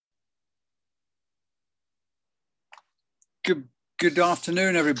Good, good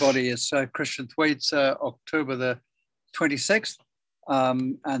afternoon, everybody. It's Christian Thwaites, October the 26th.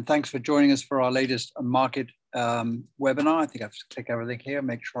 And thanks for joining us for our latest market webinar. I think I have to click everything here,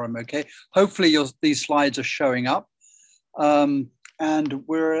 make sure I'm okay. Hopefully these slides are showing up. And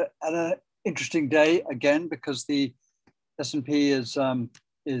we're at an interesting day again because the S&P is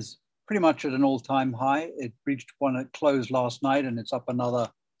pretty much at an all-time high. It reached one at close last night and it's up another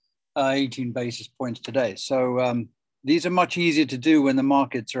 18 basis points today. So these are much easier to do when the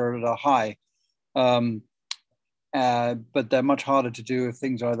markets are at a high, but they're much harder to do if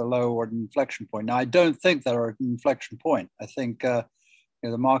things are either low or at an inflection point. Now, I don't think they're at an inflection point. I think the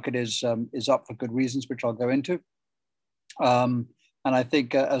market is up for good reasons, which I'll go into. And I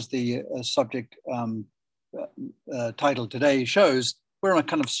think as the subject title today shows, we're on a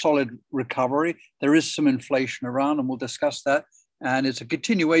kind of solid recovery. There is some inflation around, and we'll discuss that. And it's a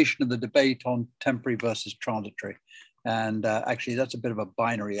continuation of the debate on temporary versus transitory. And actually, that's a bit of a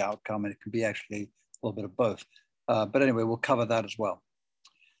binary outcome, and it can be actually a little bit of both. But anyway, we'll cover that as well.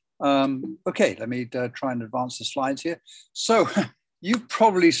 Okay, let me try and advance the slides here. So you've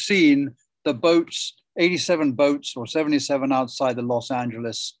probably seen the boats, 87 boats or 77 outside the Los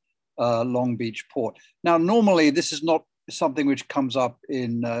Angeles Long Beach port. Now, normally, this is not something which comes up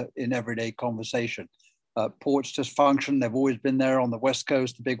in everyday conversation. Ports just function. They've always been there on the West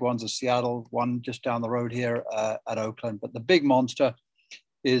Coast. The big ones are Seattle, one just down the road here at Oakland. But the big monster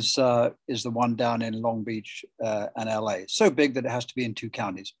is the one down in Long Beach and LA. So big that it has to be in two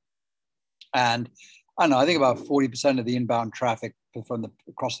counties. And I don't know, I think about 40% of the inbound traffic from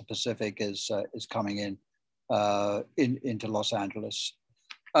across the Pacific is coming into Los Angeles.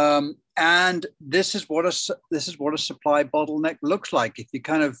 And this is what a supply bottleneck looks like. If you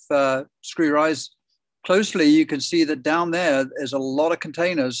kind of screw your eyes closely, you can see that down there is a lot of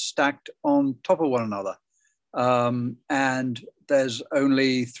containers stacked on top of one another. And there's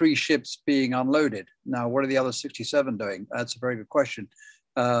only 3 ships being unloaded. Now, what are the other 67 doing? That's a very good question.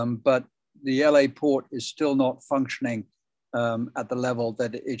 But the LA port is still not functioning at the level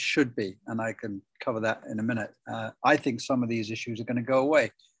that it should be. And I can cover that in a minute. I think some of these issues are going to go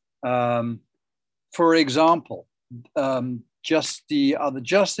away. For example, just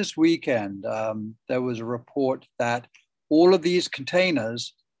this weekend, there was a report that all of these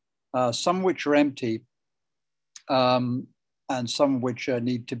containers, some of which are empty, and some of which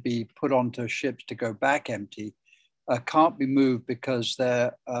need to be put onto ships to go back empty, can't be moved because they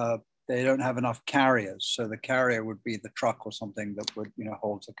don't have enough carriers. So the carrier would be the truck or something that would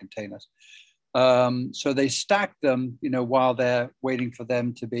holds the containers. So they stack them, while they're waiting for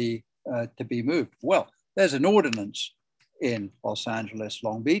them to be moved. Well, there's an ordinance in Los Angeles,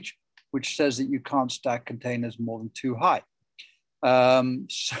 Long Beach, which says that you can't stack containers more than 2 high.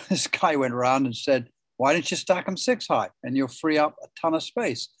 So this guy went around and said, why don't you stack them 6 high and you'll free up a ton of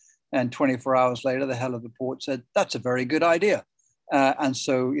space? And 24 hours later, the head of the port said, that's a very good idea. And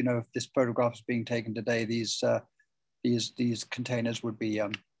so, if this photograph is being taken today, these containers would be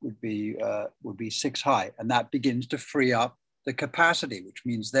 6 high, and that begins to free up the capacity, which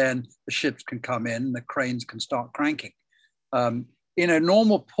means then the ships can come in and the cranes can start cranking. In a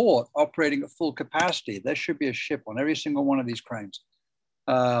normal port operating at full capacity, there should be a ship on every single one of these cranes,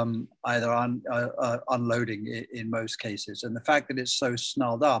 either unloading in most cases. And the fact that it's so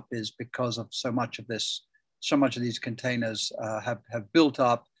snarled up is because of so much of these containers have built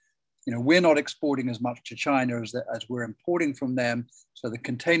up. We're not exporting as much to China as we're importing from them. So the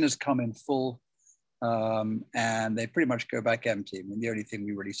containers come in full and they pretty much go back empty. I mean, the only thing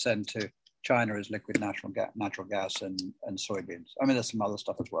we really send to China is liquid natural gas and soybeans. I mean, there's some other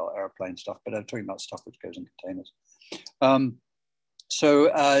stuff as well, airplane stuff, but I'm talking about stuff which goes in containers.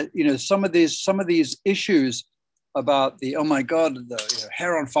 Some of these issues about the, oh my God, the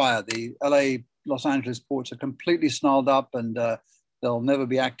hair on fire, the Los Angeles ports are completely snarled up and they'll never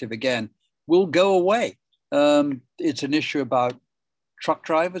be active again, will go away. It's an issue about truck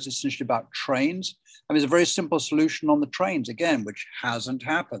drivers. It's an issue about trains. I mean, there's a very simple solution on the trains, again, which hasn't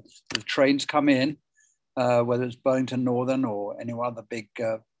happened. The trains come in, whether it's Burlington Northern or any other big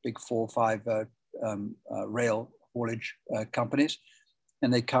 4 or 5 rail haulage companies,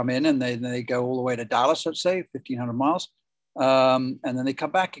 and they come in and they go all the way to Dallas, let's say, 1,500 miles, and then they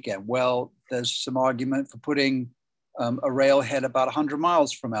come back again. Well, there's some argument for putting a railhead about 100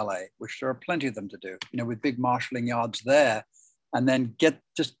 miles from LA, which there are plenty of them to do, with big marshalling yards there, and then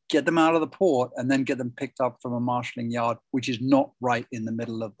just get them out of the port and then get them picked up from a marshalling yard, which is not right in the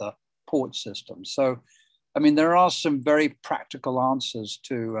middle of the port system. So, I mean, there are some very practical answers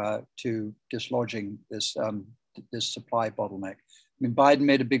to dislodging this supply bottleneck. I mean, Biden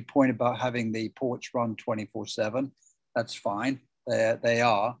made a big point about having the ports run 24/7. That's fine. They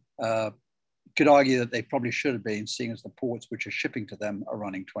are. Could argue that they probably should have been, seeing as the ports which are shipping to them are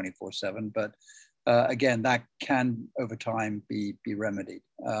running 24/7. But again, that can over time be remedied.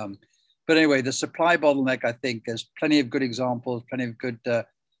 But anyway, the supply bottleneck, I think, there's plenty of good examples, plenty of good,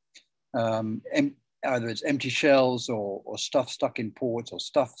 either it's empty shells or stuff stuck in ports or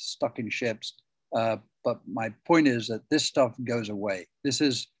stuff stuck in ships. But my point is that this stuff goes away. This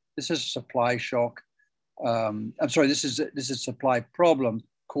is a supply shock. I'm sorry, this is a supply problem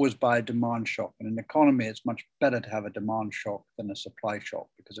caused by a demand shock. In an economy, it's much better to have a demand shock than a supply shock,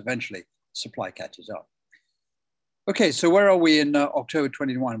 because eventually supply catches up. Okay, so where are we in October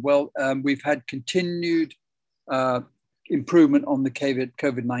 21? Well, we've had continued improvement on the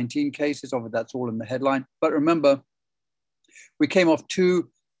COVID-19 cases. Obviously, that's all in the headline. But remember, we came off 2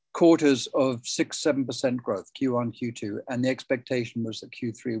 quarters of 6-7% growth, Q1, Q2, and the expectation was that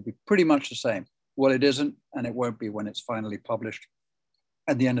Q3 would be pretty much the same. Well, it isn't, and it won't be when it's finally published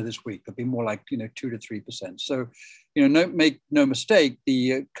at the end of this week. It'll be more like 2 to 3%. So, make no mistake,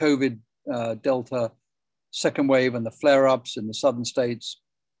 the COVID Delta second wave and the flare-ups in the southern states,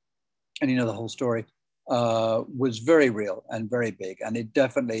 and the whole story, was very real and very big, and it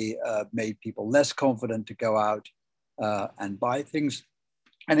definitely made people less confident to go out and buy things.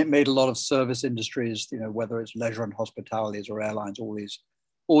 And it made a lot of service industries, whether it's leisure and hospitalities or airlines, all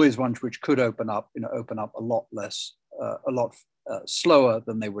these ones which could open up a lot less, a lot slower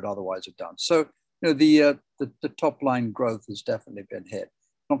than they would otherwise have done. So, the top line growth has definitely been hit.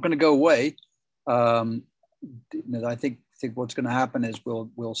 Not going to go away. I think what's going to happen is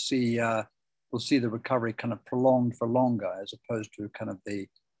we'll see the recovery kind of prolonged for longer, as opposed to kind of the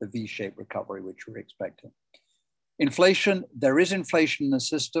V-shaped recovery which we're expecting. Inflation, there is inflation in the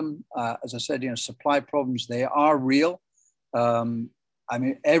system. As I said, supply problems, they are real.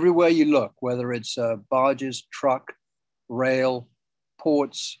 Everywhere you look, whether it's barges, truck, rail,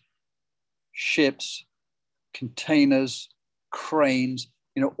 ports, ships, containers, cranes,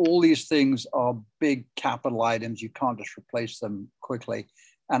 all these things are big capital items. You can't just replace them quickly.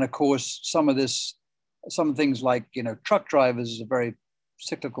 And of course, some things like, truck drivers is a very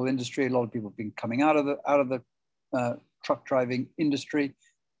cyclical industry. A lot of people have been coming out of the truck driving industry. It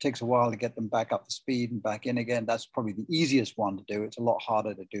takes a while to get them back up to speed and back in again. That's probably the easiest one to do. It's a lot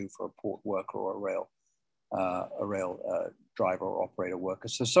harder to do for a port worker or a rail driver or operator worker.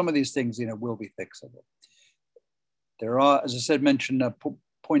 So some of these things, will be fixable. There are, as I said, mentioned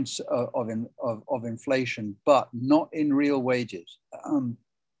points of inflation, but not in real wages.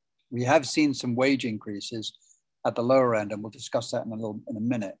 We have seen some wage increases at the lower end, and we'll discuss that in a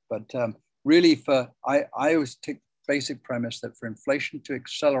minute. But really, I always take the basic premise that for inflation to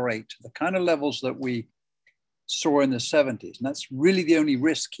accelerate to the kind of levels that we saw in the 70s, and that's really the only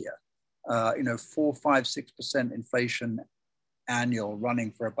risk here. 4, 5, 6% inflation annual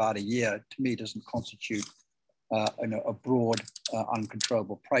running for about a year, to me, doesn't constitute a broad,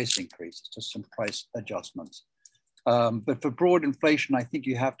 uncontrollable price increase. It's just some price adjustments. But for broad inflation, I think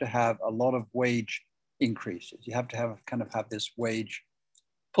you have to have a lot of wage increases. You have to have this wage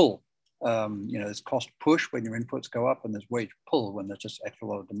pull. There's cost push when your inputs go up, and there's wage pull when there's just extra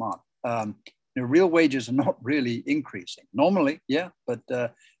lot of demand. Real wages are not really increasing. Normally, yeah, but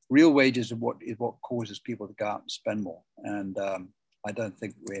real wages are what causes people to go out and spend more. And I don't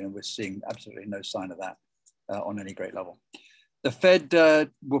think we're seeing absolutely no sign of that on any great level. The Fed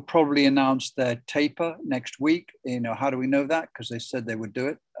will probably announce their taper next week. How do we know that? Because they said they would do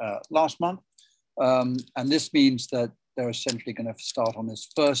it last month. And this means that they're essentially going to start on this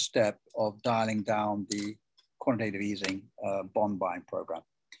first step of dialing down the quantitative easing bond buying program.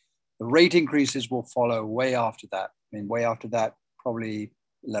 The rate increases will follow way after that. Way after that, probably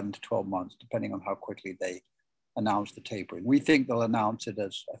 11 to 12 months, depending on how quickly they announce the tapering. We think they'll announce it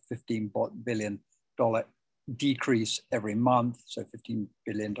as a $15 billion decrease every month. So $15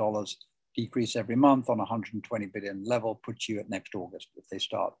 billion decrease every month on a $120 billion level puts you at next August if they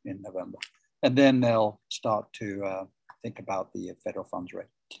start in November. And then they'll start to think about the federal funds rate.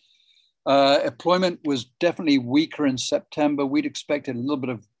 Employment was definitely weaker in September. We'd expected a little bit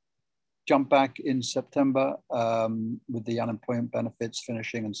of jump back in September with the unemployment benefits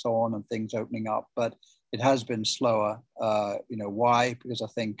finishing and so on and things opening up, but it has been slower. Why? Because I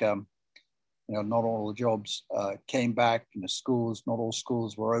think not all the jobs came back. Schools, not all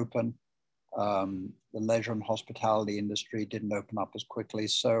schools were open. The leisure and hospitality industry didn't open up as quickly.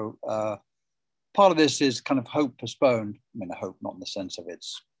 So part of this is kind of hope postponed. Hope not in the sense of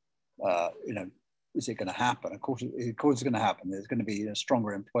it's, is it going to happen? Of course it's going to happen. There's going to be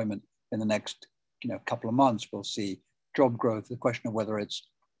stronger employment in the next, couple of months. We'll see job growth. The question of whether it's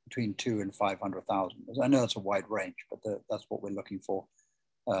between 2 and 500,000. I know that's a wide range, but that's what we're looking for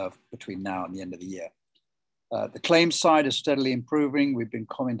between now and the end of the year. The claims side is steadily improving. We've been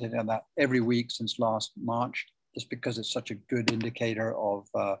commenting on that every week since last March, just because it's such a good indicator of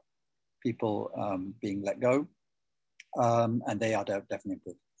people being let go. And they are definitely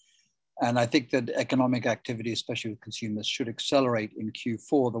improving. And I think that economic activity, especially with consumers, should accelerate in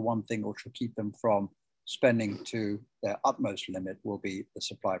Q4. The one thing which will keep them from spending to their utmost limit will be the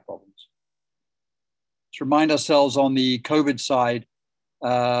supply problems. Let's remind ourselves on the COVID side,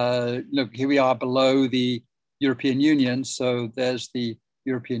 look, here we are below the European Union. So there's the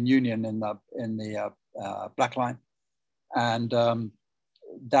European Union in the black line. And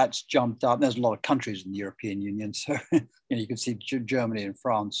that's jumped up. There's a lot of countries in the European Union. So you can see Germany and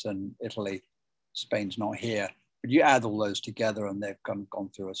France and Italy. Spain's not here. But you add all those together and they've gone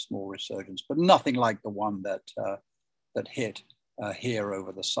through a small resurgence, but nothing like the one that hit here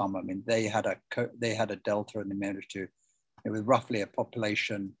over the summer. I mean, they had a delta and they managed to, with roughly a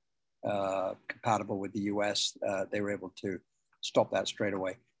population compatible with the US, they were able to stop that straight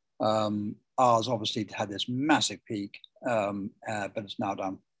away. Ours obviously had this massive peak, but it's now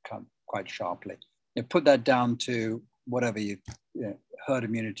down quite sharply. You put that down to whatever herd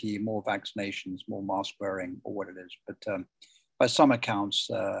immunity, more vaccinations, more mask wearing, or what it is. But by some accounts,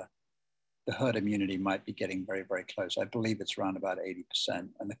 the herd immunity might be getting very, very close. I believe it's around about 80%.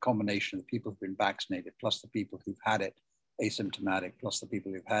 And the combination of the people who've been vaccinated, plus the people who've had it asymptomatic, plus the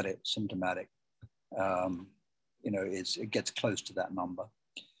people who've had it symptomatic, it gets close to that number.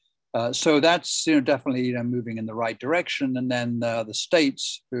 So that's definitely moving in the right direction. And then the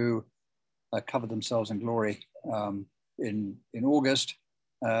states who covered themselves in glory in August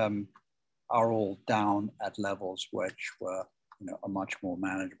are all down at levels which were are much more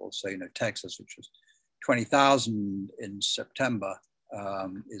manageable. So Texas, which was 20,000 in September,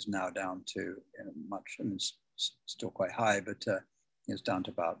 is now down to much. I mean, it's still quite high, but it's down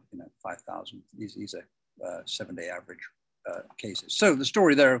to about 5,000. These are 7-day average cases. So the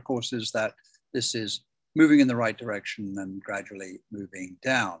story there, of course, is that this is moving in the right direction and gradually moving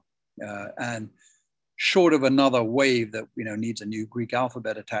down. And short of another wave that needs a new Greek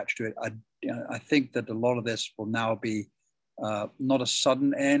alphabet attached to it, I think that a lot of this will now be not a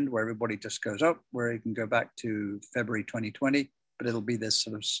sudden end where everybody just goes up, where you can go back to February 2020, but it'll be this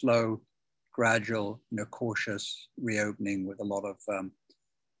sort of slow, gradual, cautious reopening with a lot of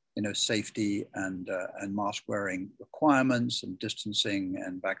safety and mask wearing requirements and distancing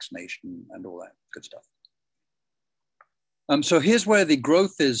and vaccination and all that good stuff. So here's where the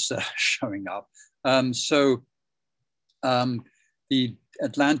growth is showing up. The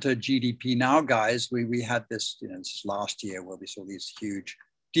Atlanta GDP Now guys, we had this, this is last year where we saw these huge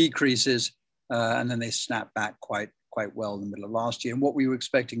decreases and then they snapped back quite well in the middle of last year. And what we were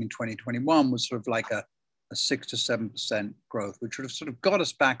expecting in 2021 was sort of like a 6 to 7% growth, which would have sort of got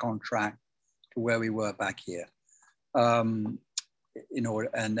us back on track to where we were back here. And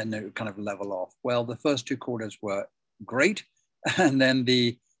then they would kind of level off. Well, the first 2 quarters were great. And then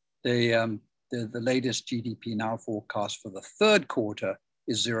the latest GDP Now forecast for the 3rd quarter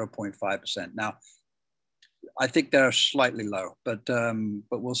is 0.5%. Now, I think they're slightly low, but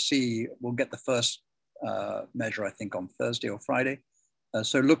we'll see. We'll get the first measure, I think, on Thursday or Friday.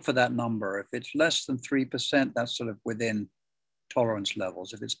 So look for that number. If it's less than 3%, that's sort of within tolerance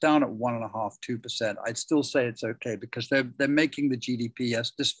levels. If it's down at 1.5%, 2%, I'd still say it's okay because they're making the GDP.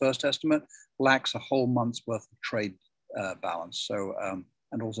 This first estimate lacks a whole month's worth of trade balance. So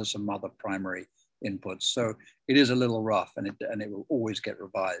and also some other primary inputs. So it is a little rough, and it will always get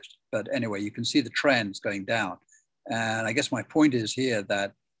revised. But anyway, you can see the trends going down. And I guess my point is here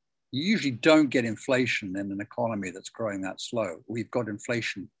that you usually don't get inflation in an economy that's growing that slow. We've got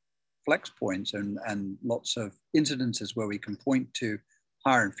inflation flex points and lots of incidences where we can point to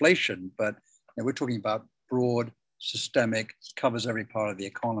higher inflation, but we're talking about broad, systemic, covers every part of the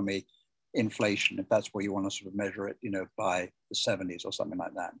economy inflation, if that's where you want to sort of measure it, by the 70s or something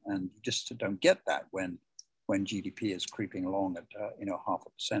like that. And you just don't get that when GDP is creeping along at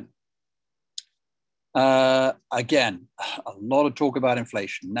 0.5%. Again, a lot of talk about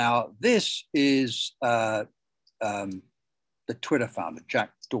inflation. Now, this is the Twitter founder,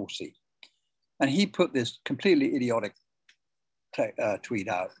 Jack Dorsey. And he put this completely idiotic tweet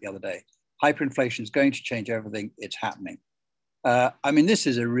out the other day. Hyperinflation is going to change everything. It's happening. I mean, this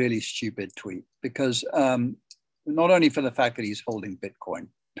is a really stupid tweet because not only for the fact that he's holding Bitcoin,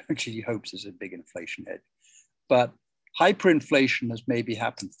 which he hopes is a big inflation hedge, but hyperinflation has maybe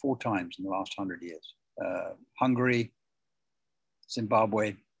happened 4 times in the last 100 years. Hungary,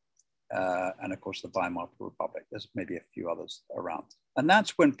 Zimbabwe, and of course the Weimar Republic. There's maybe a few others around. And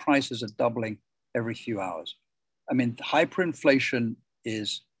that's when prices are doubling every few hours. I mean, hyperinflation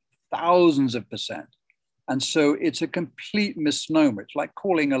is thousands of percent. And so it's a complete misnomer. It's like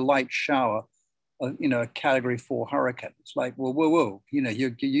calling a light shower, a category 4 hurricane. It's like, well, whoa,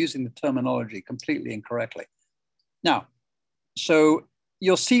 you're using the terminology completely incorrectly. Now, so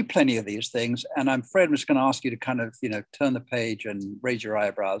you'll see plenty of these things. And I'm afraid I'm just going to ask you to kind of, turn the page and raise your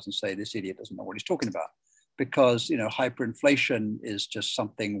eyebrows and say, this idiot doesn't know what he's talking about. Because, hyperinflation is just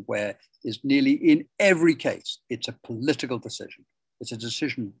something where is nearly in every case, it's a political decision. It's a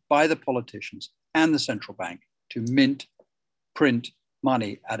decision by the politicians and the central bank to print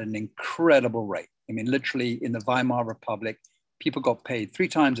money at an incredible rate. I mean, literally in the Weimar Republic, people got paid 3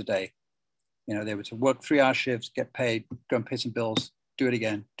 times a day. They were to work 3-hour shifts, get paid, go and pay some bills, do it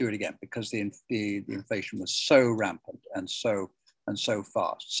again, because the inflation was so rampant and so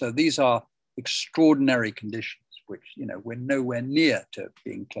fast. So these are extraordinary conditions, which we're nowhere near to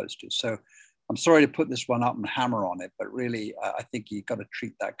being close to. So I'm sorry to put this one up and hammer on it, but really I think you've got to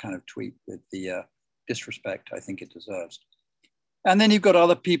treat that kind of tweet with the disrespect I think it deserves. And then you've got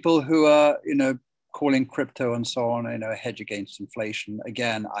other people who are calling crypto and so on a hedge against inflation.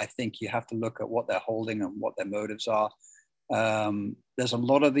 Again, I think you have to look at what they're holding and what their motives are. There's a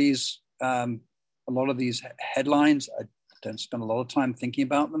lot of these headlines. I don't spend a lot of time thinking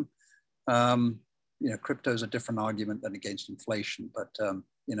about them. Crypto is a different argument than against inflation, but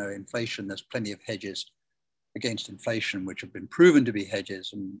inflation, there's plenty of hedges against inflation, which have been proven to be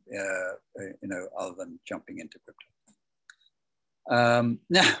hedges, and other than jumping into crypto.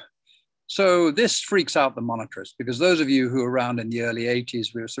 Now, so this freaks out the monetarists, because those of you who were around in the early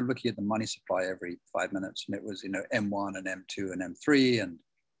 80s, we were sort of looking at the money supply every 5 minutes, and it was M1 and M2 and M3, and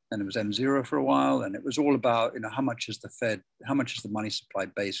then it was M0 for a while, and it was all about how much is the money supply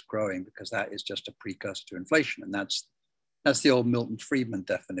base growing, because that is just a precursor to inflation, and that's the old Milton Friedman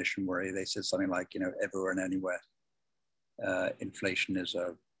definition, where they said something like everywhere and anywhere inflation is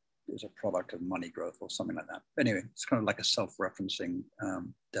a product of money growth or something like that. Anyway, it's kind of like a self-referencing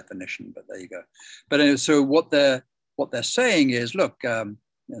definition, but there you go. But anyway, so what they're saying is, look, the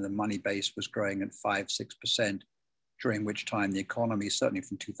money base was growing at 5-6%, during which time the economy, certainly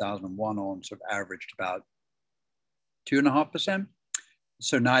from 2001 on, sort of averaged about 2.5%.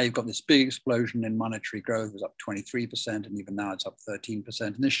 So now you've got this big explosion in monetary growth. It was up 23%, and even now it's up 13%.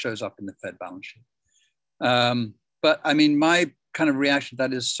 And this shows up in the Fed balance sheet. But I mean, my kind of reaction to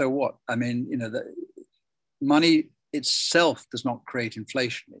that is, so what? I mean, the money itself does not create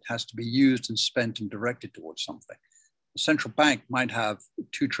inflation. It has to be used and spent and directed towards something. The central bank might have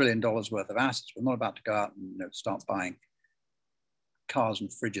 $2 trillion worth of assets. We're not about to go out and start buying cars and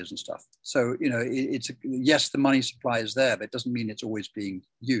fridges and stuff. So, yes, the money supply is there, but it doesn't mean it's always being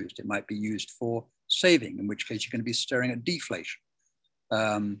used. It might be used for saving, in which case you're going to be staring at deflation.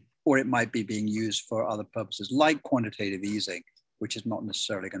 Or it might be being used for other purposes like quantitative easing, which is not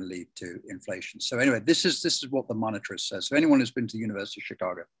necessarily going to lead to inflation. So anyway, this is what the monetarist says. So anyone who's been to the University of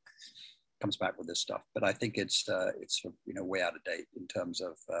Chicago comes back with this stuff, but I think it's sort of, way out of date in terms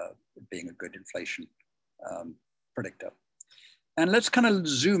of being a good inflation predictor. And let's kind of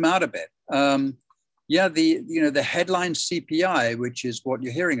zoom out a bit. The headline CPI, which is what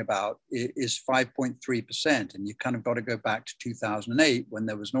you're hearing about, is 5.3%, and you kind of got to go back to 2008 when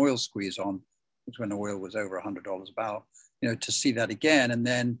there was an oil squeeze on, which when oil was over $100 a barrel, to see that again, and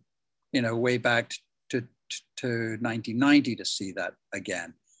then way back to 1990 to see that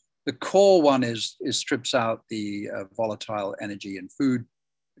again. The core one strips out the volatile energy and food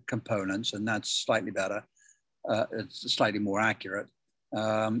components, and that's slightly better. It's slightly more accurate.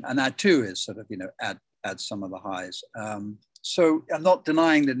 And that too is sort of, add some of the highs. So I'm not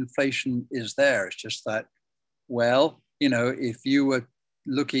denying that inflation is there. It's just that, well, if you were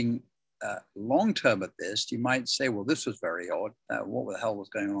looking long-term at this, you might say, well, this was very odd. What the hell was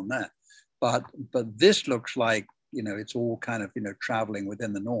going on there? But this looks like, it's all kind of, traveling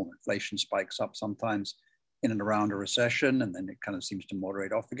within the norm. Inflation spikes up sometimes in and around a recession, and then it kind of seems to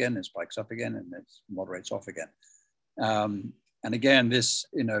moderate off again. It spikes up again, and it moderates off again. And again, this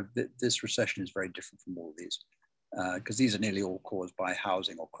recession is very different from all of these, because these are nearly all caused by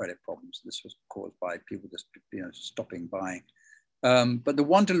housing or credit problems. This was caused by people just stopping buying. But the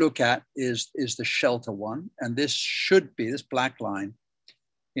one to look at is the shelter one, and this black line,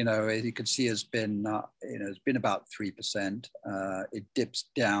 you can see has been about 3%. It dips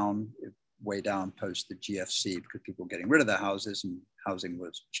down, way down post the GFC, because people were getting rid of their houses and housing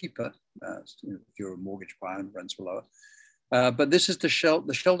was cheaper. If you're a mortgage buyer and rents were lower. But this is the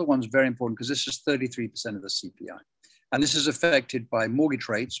shelter one is very important, because this is 33% of the CPI. And this is affected by mortgage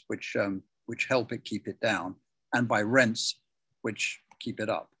rates, which help it keep it down, and by rents, which keep it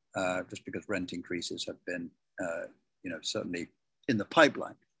up, just because rent increases have been, certainly in the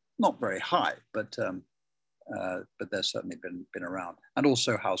pipeline. Not very high, but they've certainly been around. And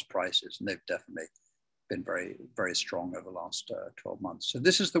also house prices, and they've definitely been very, very strong over the last 12 months. So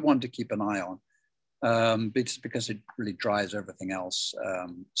this is the one to keep an eye on. Because it really drives everything else.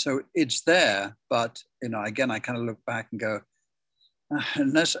 So it's there, but again, I kind of look back and go,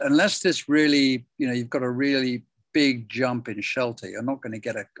 unless this really, you've got a really big jump in shelter, you're not going to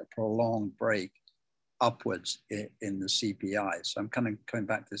get a prolonged break upwards in the CPI. So I'm kind of coming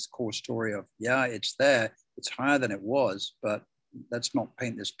back to this core story of, yeah, it's there, it's higher than it was, but let's not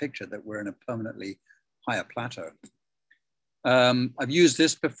paint this picture that we're in a permanently higher plateau. I've used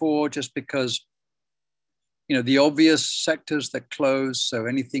this before just because the obvious sectors that close, so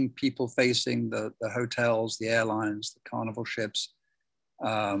anything people facing, the hotels, the airlines, the carnival ships,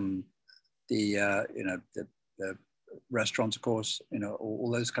 the restaurants, of course,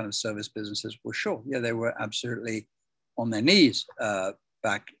 all those kind of service businesses were sure. Yeah, they were absolutely on their knees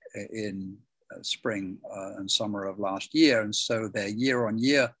back in spring and summer of last year. And so their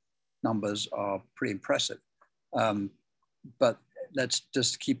year-on-year numbers are pretty impressive. But let's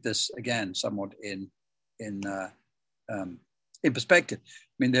just keep this, again, somewhat in perspective. I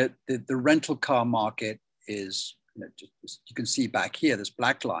mean, the rental car market is, you can see back here, this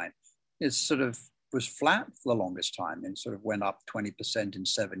black line is sort of was flat for the longest time and sort of went up 20% in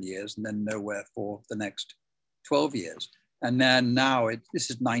 7 years and then nowhere for the next 12 years. And then now this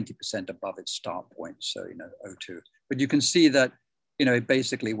is 90% above its start point. So, 02. But you can see that, it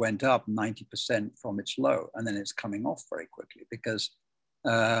basically went up 90% from its low, and then it's coming off very quickly because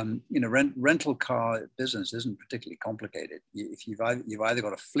rental car business isn't particularly complicated. If you've either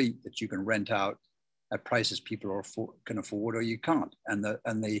got a fleet that you can rent out at prices people can afford, or you can't. And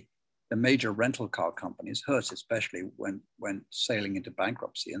the major rental car companies, Hertz especially, went sailing into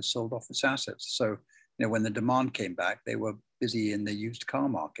bankruptcy and sold off its assets. So when the demand came back, they were busy in the used car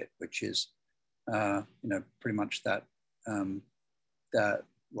market, which is pretty much that.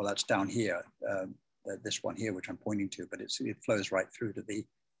 Well, that's down here. This one here, which I'm pointing to, but it flows right through to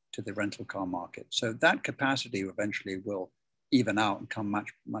the rental car market. So that capacity eventually will even out and come much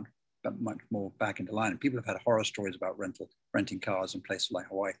more back into line. And people have had horror stories about renting cars in places like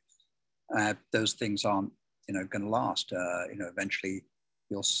Hawaii. Those things aren't, going to last. Eventually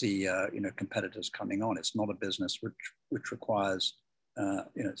you'll see, competitors coming on. It's not a business which requires,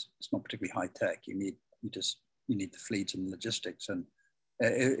 it's not particularly high tech. You need the fleet and logistics. And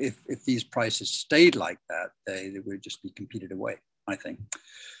if these prices stayed like that, they would just be competed away, I think.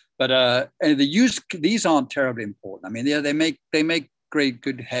 But these aren't terribly important. I mean, they make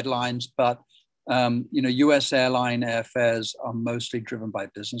good headlines, but U.S. airline airfares are mostly driven by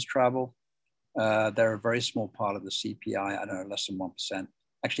business travel. They're a very small part of the CPI. I don't know, less than 1%.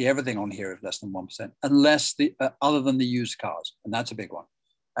 Actually, everything on here is less than 1%, unless other than the used cars, and that's a big one,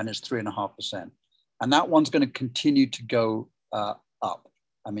 and it's 3.5%. And that one's going to continue to go up.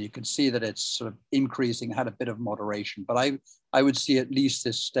 I mean, you can see that it's sort of increasing, had a bit of moderation, but I would see at least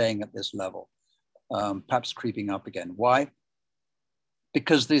this staying at this level, perhaps creeping up again. Why?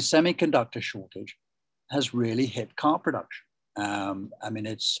 Because the semiconductor shortage has really hit car production. I mean,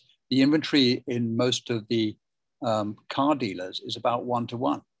 it's the inventory in most of the car dealers is about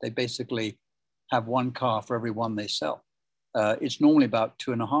 1-to-1. They basically have one car for every one they sell. It's normally about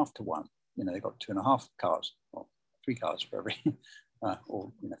 2.5-to-1. They've got 2.5 cars, or 3 cars for every,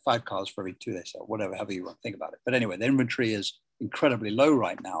 or 5 cars for every 2 they sell, however you want to think about it. But anyway, the inventory is incredibly low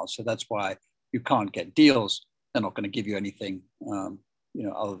right now. So that's why you can't get deals. They're not going to give you anything,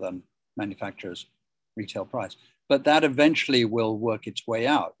 other than manufacturer's retail price. But that eventually will work its way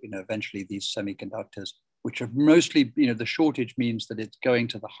out. Eventually these semiconductors, which are mostly, the shortage means that it's going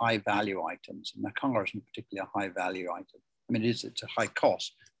to the high value items. And the car isn't particularly a high value item. I mean, it's a high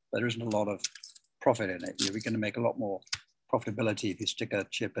cost, but there isn't a lot of profit in it. You're going to make a lot more profitability if you stick a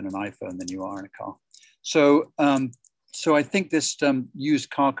chip in an iPhone than you are in a car. So, so I think this used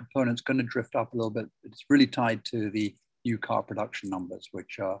car component is going to drift up a little bit. It's really tied to the new car production numbers,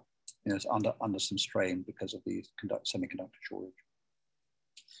 which are is under some strain because of the semiconductor shortage.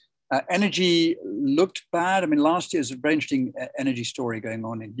 Energy looked bad. I mean, last year is a very interesting energy story going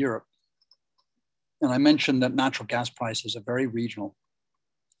on in Europe. And I mentioned that natural gas prices are very regional.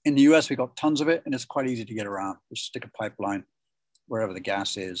 In the US, we got tons of it, and it's quite easy to get around. Just stick a pipeline wherever the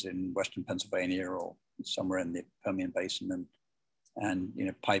gas is in Western Pennsylvania or somewhere in the Permian Basin,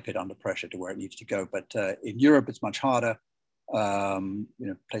 and pipe it under pressure to where it needs to go. But in Europe, it's much harder. A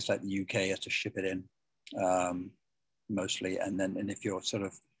place like the UK has to ship it in. mostly. And if you're sort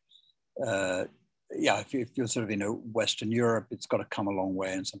of, if you're sort of, Western Europe, it's got to come a long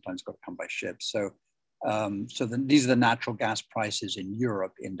way, and sometimes got to come by ship. So, these are the natural gas prices in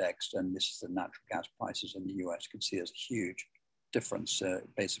Europe indexed, and this is the natural gas prices in the US. You can see there's a huge difference.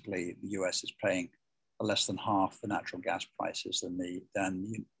 Basically, the US is paying less than half the natural gas prices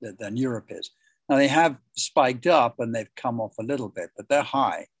than Europe is. Now they have spiked up and they've come off a little bit, but they're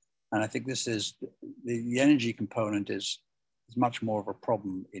high. And I think this is the energy component is much more of a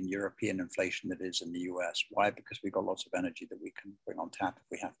problem in European inflation than it is in the US. Why? Because we've got lots of energy that we can bring on tap if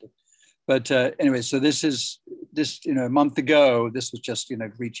we have to. But anyway, so this, a month ago, this was just,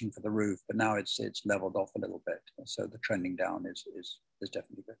 reaching for the roof, but now it's leveled off a little bit. So the trending down is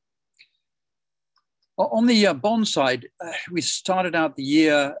definitely good. On the bond side, we started out the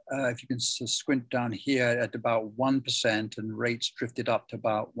year, if you can squint down here, at about 1%, and rates drifted up to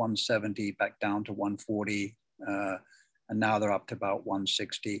about 170, back down to 140, and now they're up to about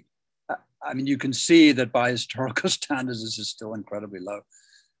 160. I mean, you can see that by historical standards, this is still incredibly low,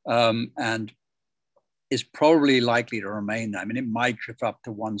 and is probably likely to remain there. I mean, it might drift up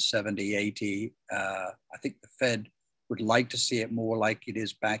to 170, 80. I think the Fed would like to see it more like it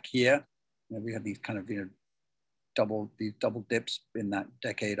is back here. We have these kind of double dips in that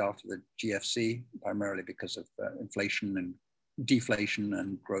decade after the GFC, primarily because of inflation and deflation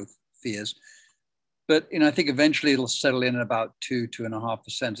and growth fears. But I think eventually it'll settle in at about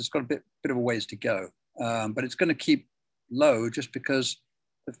 2.5%. It's got a bit of a ways to go, but it's going to keep low just because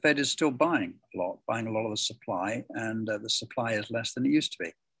the Fed is still buying a lot of the supply, and the supply is less than it used to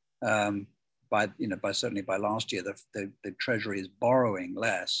be. Certainly by last year, the Treasury is borrowing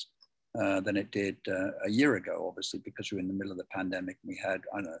less than it did a year ago, obviously, because we were in the middle of the pandemic. We had,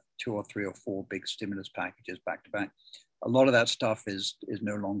 2 or 3 or 4 big stimulus packages back to back. A lot of that stuff is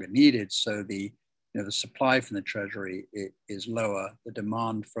no longer needed. So the supply from the Treasury is lower. The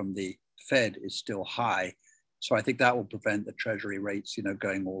demand from the Fed is still high. So I think that will prevent the Treasury rates,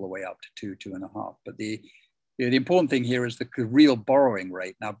 going all the way up to 2.5. But the important thing here is the real borrowing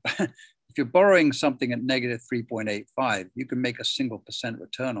rate. Now, if you're borrowing something at negative 3.85, you can make a single %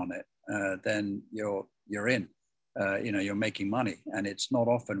 return on it. Then you're in. You're making money, and it's not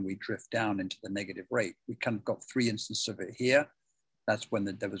often we drift down into the negative rate. We kind of got 3 instances of it here. That's when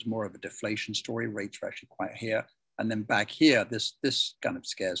there was more of a deflation story. Rates were actually quite here, and then back here, this kind of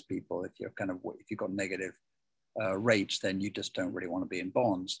scares people. If you've got negative rates, then you just don't really want to be in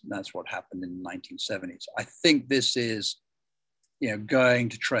bonds. And that's what happened in the 1970s. I think this is going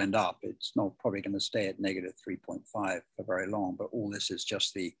to trend up. It's not probably going to stay at negative 3.5 for very long, but all this is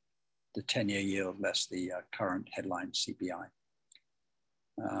just the 10-year yield less the current headline CPI.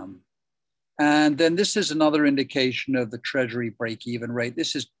 And then this is another indication of the Treasury break-even rate.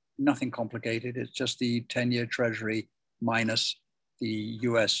 This is nothing complicated. It's just the 10-year Treasury minus the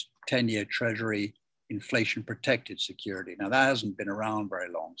US 10-year Treasury inflation-protected security. Now, that hasn't been around very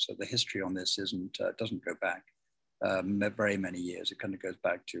long, so the history on this doesn't go back very many years. It kind of goes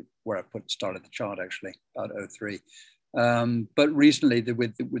back to where I started the chart, actually, about 03. But recently,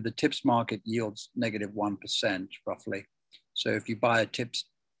 with the TIPS market yields negative 1% roughly. So if you buy a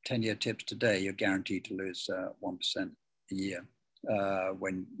 10-year TIPS today, you're guaranteed to lose 1% a year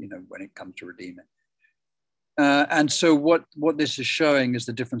when it comes to redeeming. And so what this is showing is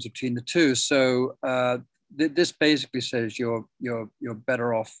the difference between the two. So this basically says you're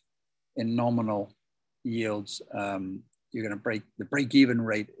better off in nominal yields. You're going to the break-even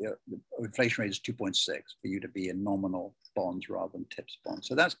rate, the inflation rate is 2.6 for you to be in nominal bonds rather than TIPS bonds.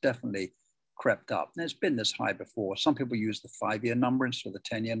 So that's definitely crept up. And it's been this high before. Some people use the 5-year number instead of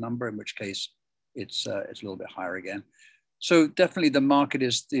the 10-year number, in which case it's a little bit higher again. So definitely the market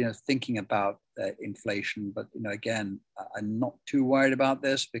is thinking about inflation, but again, I'm not too worried about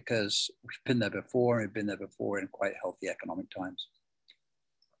this because we've been there before, and we've been there before in quite healthy economic times.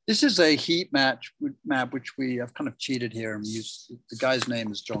 This is a heat map which we have kind of cheated here and used. The guy's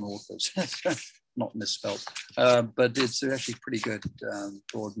name is John Authers, not misspelled, but it's actually pretty good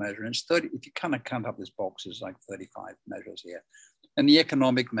broad measure. And it's 30. If you kind of count up this box, it's like 35 measures here. And the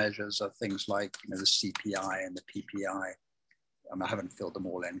economic measures are things like the CPI and the PPI. I haven't filled them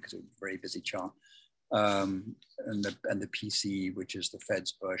all in because it's a very busy chart. And the PCE, which is the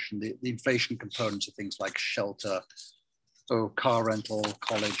Fed's version. The inflation components are things like shelter, so car rental,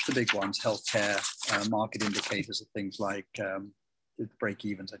 college, the big ones, healthcare. Market indicators are things like the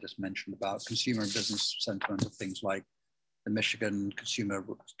break-evens I just mentioned about. Consumer and business sentiment are things like the Michigan consumer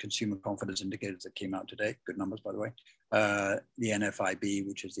confidence indicators that came out today. Good numbers, by the way. The NFIB,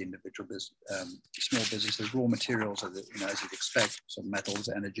 which is the individual small businesses. Raw materials are as you'd expect, so metals,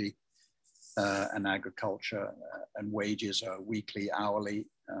 energy. and agriculture, and wages are weekly, hourly,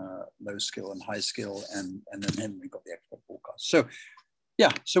 low skill and high skill, and then we've got the export forecast. So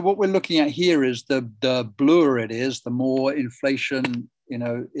yeah, so what we're looking at here is the bluer it is, the more inflation,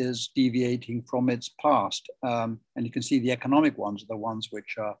 is deviating from its past. And you can see the economic ones are the ones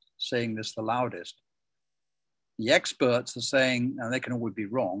which are saying this the loudest. The experts are saying, and they can always be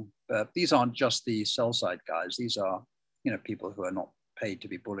wrong, but these aren't just the sell side guys. These are, people who are not paid to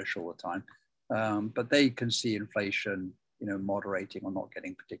be bullish all the time. But they can see inflation, moderating or not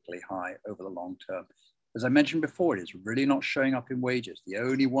getting particularly high over the long term. As I mentioned before, it is really not showing up in wages. The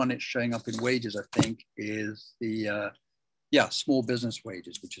only one it's showing up in wages, I think, is the small business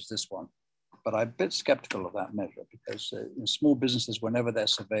wages, which is this one. But I'm a bit skeptical of that measure because small businesses, whenever they're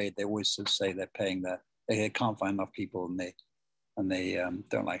surveyed, they always say they're paying they can't find enough people, and they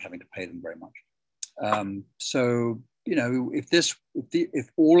don't like having to pay them very much. So if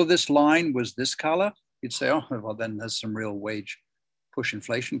all of this line was this color, you'd say, oh well, then there's some real wage push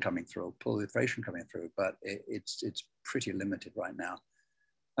inflation coming through, pull inflation coming through, but it's pretty limited right now.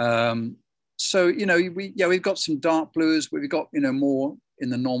 So we've got some dark blues, we've got more in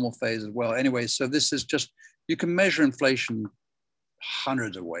the normal phase as well. Anyway, so this is just, you can measure inflation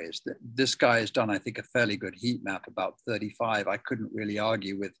hundreds of ways. This guy has done, I think, a fairly good heat map, about 35. I couldn't really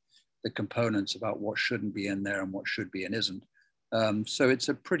argue with the components about what shouldn't be in there and what should be and isn't. So it's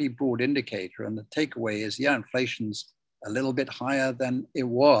a pretty broad indicator, and the takeaway is, inflation's a little bit higher than it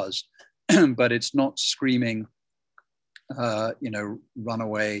was, but it's not screaming,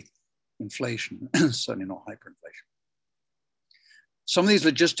 runaway inflation, certainly not hyperinflation. Some of these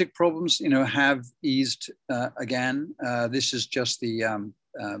logistic problems, have eased again. This is just the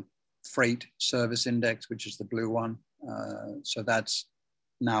freight service index, which is the blue one. So that's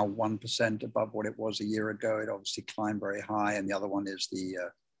now 1% above what it was a year ago. It obviously climbed very high, and the other one is the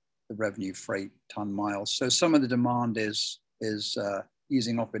revenue freight ton miles. So some of the demand is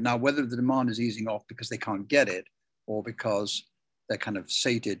easing off. But now, whether the demand is easing off because they can't get it, or because they're kind of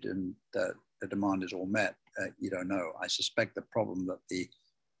sated and the demand is all met, you don't know. I suspect the problem that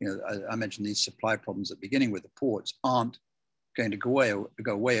I mentioned these supply problems at the beginning with the ports aren't going to go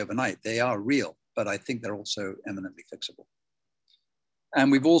away overnight. They are real, but I think they're also eminently fixable. And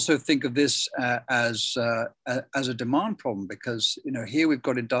we've also think of this as a demand problem, because here we've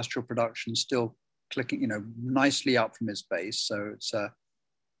got industrial production still clicking nicely up from its base. So it's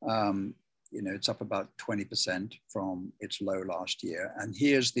it's up about 20% from its low last year. And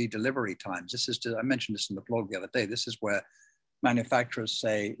here's the delivery times. This is I mentioned this in the blog the other day. This is where manufacturers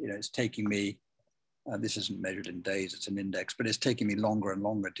say, it's taking me. This isn't measured in days, it's an index, but it's taking me longer and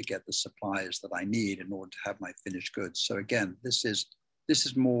longer to get the supplies that I need in order to have my finished goods. So again, this is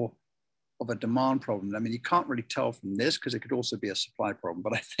more of a demand problem. I mean, you can't really tell from this because it could also be a supply problem.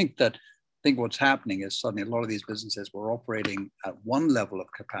 But I think what's happening is suddenly a lot of these businesses were operating at one level of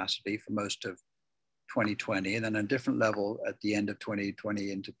capacity for most of 2020, and then a different level at the end of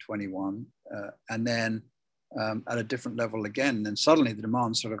 2020 into 21, and then at a different level again. And suddenly the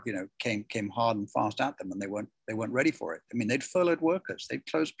demand sort of came hard and fast at them, and they weren't ready for it. I mean, they'd furloughed workers, they'd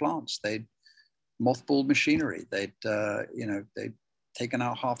closed plants, they'd mothballed machinery, they'd taken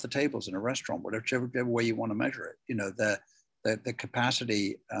out half the tables in a restaurant, whichever way you want to measure it. The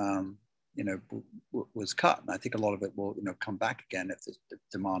capacity was cut, and I think a lot of it will come back again if the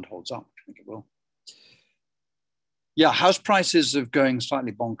demand holds up, which I think it will. Yeah, house prices are going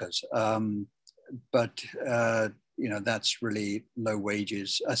slightly bonkers, but that's really low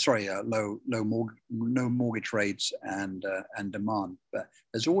wages. No mortgage rates and demand. But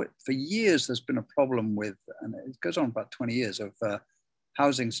there's always, for years, there's been a problem with, and it goes on about 20 years of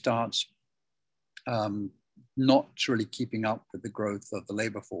housing starts not really keeping up with the growth of the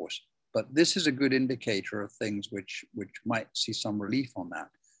labor force. But this is a good indicator of things which might see some relief on that.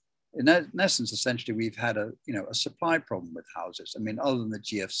 In essence, essentially, we've had a supply problem with houses. I mean, other than the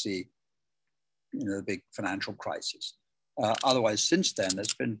GFC, the big financial crisis. Otherwise, since then,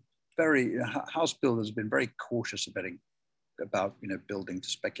 there's been house builders have been very cautious about building to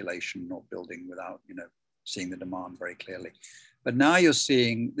speculation or building without seeing the demand very clearly. But now you're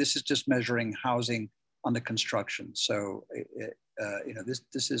seeing, this is just measuring housing under construction. So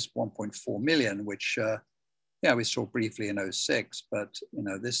this is 1.4 million, which we saw briefly in 06, but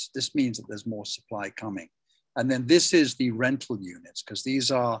this means that there's more supply coming. And then this is the rental units, because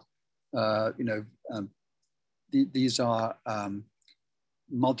these are these are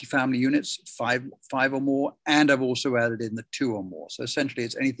multifamily units, five or more, and I've also added in the 2 or more. So essentially,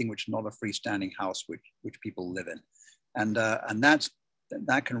 it's anything which is not a freestanding house which people live in, and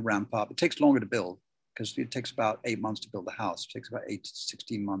that can ramp up. It takes longer to build because it takes about 8 months to build a house. It takes about 8 to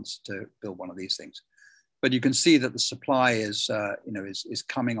 16 months to build one of these things. But you can see that the supply is, is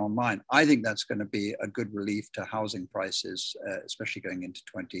coming online. I think that's going to be a good relief to housing prices, especially going into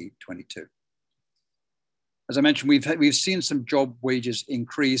 2022. As I mentioned, we've seen some job wages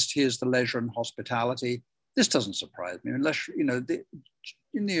increased. Here's the leisure and hospitality. This doesn't surprise me. Unless,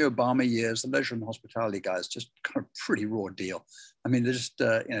 in the Obama years, the leisure and hospitality guys just kind of pretty raw deal. I mean, they just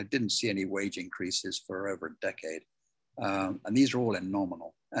didn't see any wage increases for over a decade, and these are all in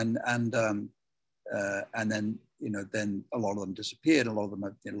nominal. And then then a lot of them disappeared. A lot of them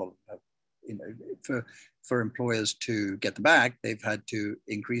have, for employers to get them back, they've had to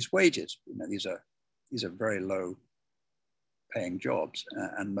increase wages. These are very low paying jobs,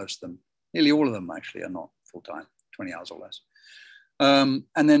 and most of them, nearly all of them actually, are not full time, 20 hours or less.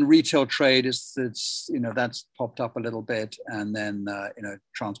 And then retail trade that's popped up a little bit, and then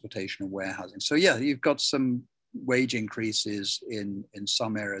transportation and warehousing. So yeah, you've got some wage increases in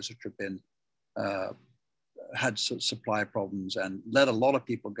some areas which have been had supply problems and let a lot of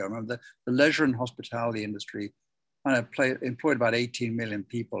people go. Remember, the leisure and hospitality industry employed about 18 million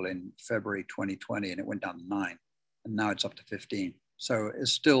people in February 2020, and it went down to 9, and now it's up to 15. So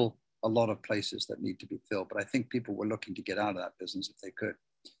it's still a lot of places that need to be filled, but I think people were looking to get out of that business if they could.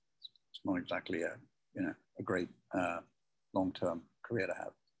 It's not exactly a great long-term career to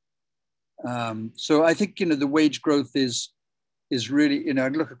have. So I think the wage growth is really,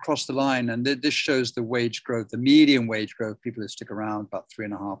 look across the line, and this shows the wage growth, the median wage growth. People who stick around, about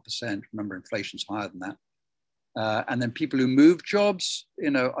 3.5%. Remember, inflation's higher than that. And then people who move jobs,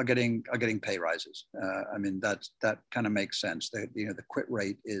 are getting pay rises. I mean, that kind of makes sense. The quit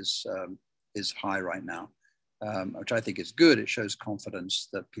rate is high right now, which I think is good. It shows confidence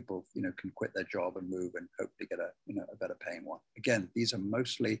that people can quit their job and move and hopefully get a better paying one. Again, these are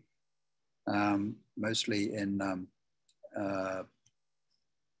mostly in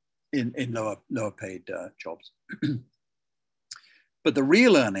lower paid jobs. But the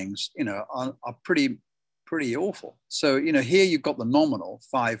real earnings, are pretty awful. So, here you've got the nominal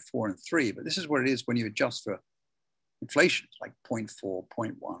 5, 4, and 3, but this is what it is when you adjust for inflation. It's like 0.4,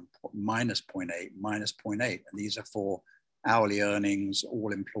 0.1, minus 0.8, minus 0.8. And these are for hourly earnings,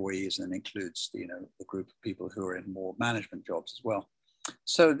 all employees, and includes, the group of people who are in more management jobs as well.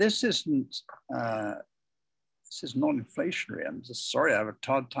 So this is not inflationary. I'm just sorry, I have a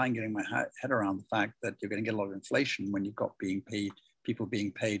hard time getting my head around the fact that you're going to get a lot of inflation when you've got people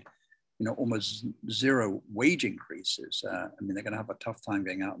being paid almost zero wage increases. I mean, they're going to have a tough time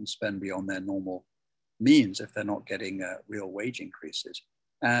going out and spend beyond their normal means if they're not getting real wage increases.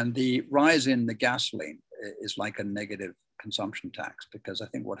 And the rise in the gasoline is like a negative consumption tax, because I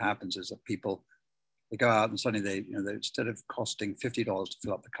think what happens is that they go out and suddenly they instead of costing $50 to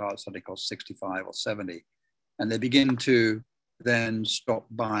fill up the car, it suddenly costs 65 or 70, and they begin to then stop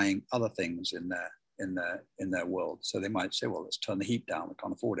buying other things in their world. So they might say, well, let's turn the heat down, we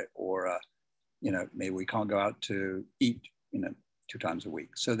can't afford it, or maybe we can't go out to eat 2 times a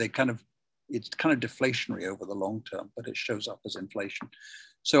week. So it's kind of deflationary over the long term, but it shows up as inflation.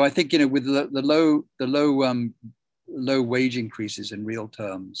 So I think with the low wage increases in real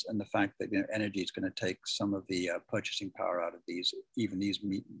terms, and the fact that energy is going to take some of the purchasing power out of these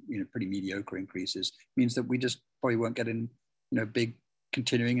pretty mediocre increases, means that we just probably won't get in big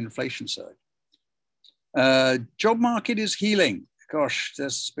continuing inflation surge. Job market is healing. Gosh,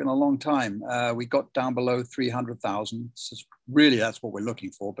 this has been a long time. We got down below 300,000. Really, that's what we're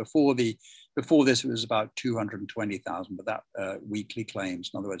looking for. Before this, it was about 220,000, but that weekly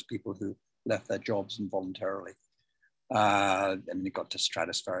claims, in other words, people who left their jobs involuntarily. And it got to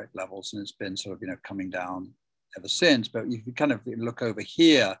stratospheric levels, and it's been sort of coming down ever since. But if you kind of look over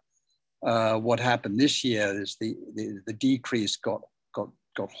here, what happened this year is the decrease got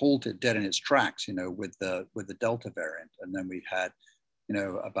halted dead in its tracks, with the Delta variant. And then we had,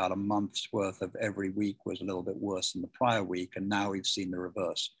 about a month's worth of every week was a little bit worse than the prior week. And now we've seen the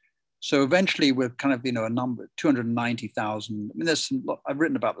reverse. So eventually we're kind of, a number, 290,000. I mean, I've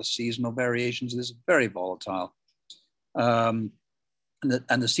written about the seasonal variations. This is very volatile. And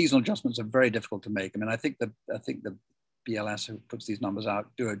the seasonal adjustments are very difficult to make. I mean, I think the BLS, who puts these numbers out,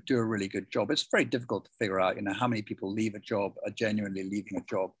 do a really good job. It's very difficult to figure out, how many people leave a job, are genuinely leaving a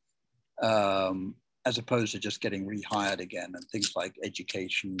job, as opposed to just getting rehired again. And things like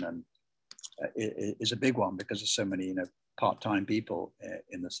education and is a big one, because there's so many, part-time people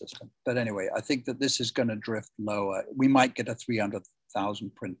in the system. But anyway, I think that this is going to drift lower. We might get a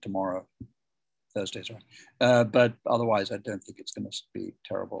 300,000 print tomorrow. Thursday, sorry. But otherwise, I don't think it's going to be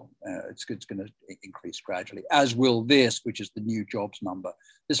terrible. It's going to increase gradually, as will this, which is the new jobs number.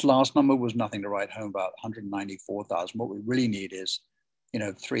 This last number was nothing to write home about, 194,000. What we really need is,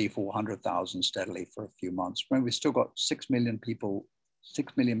 300,000-400,000 steadily for a few months. When we've still got 6 million people,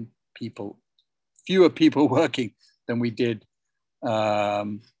 fewer people working than we did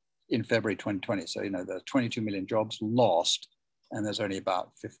in February 2020. So, there's 22 million jobs lost, and there's only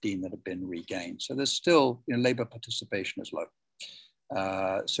about 15 that have been regained. So there's still, labor participation is low.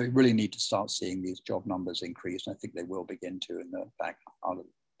 So we really need to start seeing these job numbers increase. And I think they will begin to in the back part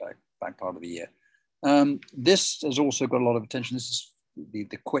of the year. This has also got a lot of attention. This is the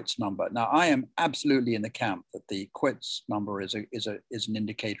quits number. Now, I am absolutely in the camp that the quits number is an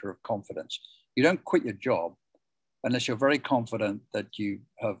indicator of confidence. You don't quit your job unless you're very confident that you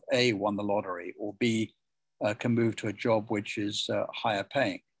have A, won the lottery, or B, can move to a job which is higher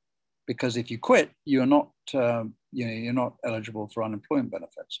paying. Because if you quit, you're not eligible for unemployment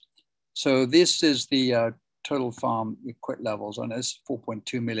benefits. So this is the total farm quit levels, and it's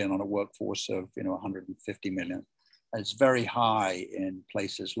 4.2 million on a workforce of 150 million. It's very high in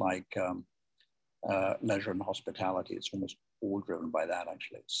places like leisure and hospitality. It's almost all driven by that,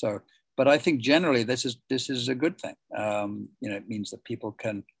 actually. So, but I think generally this is a good thing. It means that people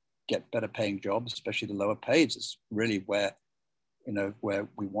can get better paying jobs, especially the lower paid. It's really where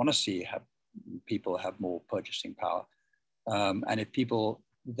we want to see people have more purchasing power. And if people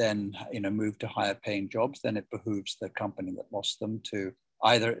then move to higher paying jobs, then it behooves the company that lost them to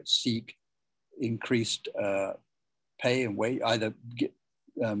either seek increased pay and wage, either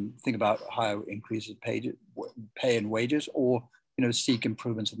think about higher increases pay and wages, or seek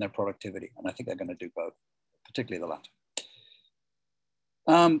improvements in their productivity. And I think they're going to do both, particularly the latter.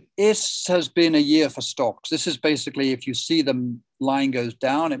 This has been a year for stocks. This is basically, if you see the line goes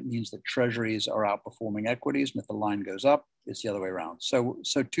down, it means that treasuries are outperforming equities. And if the line goes up, it's the other way around. So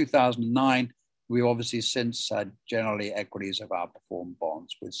 2009, we obviously since had generally equities have outperformed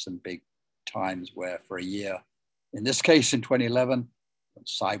bonds, with some big times where for a year, in this case in 2011,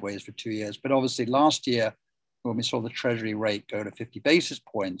 sideways for 2 years. But obviously last year, when we saw the treasury rate go to 50 basis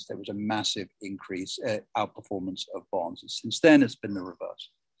points, there was a massive increase, outperformance of bonds. And since then, it's been the reverse.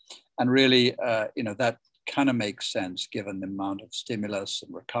 And really, that kind of makes sense given the amount of stimulus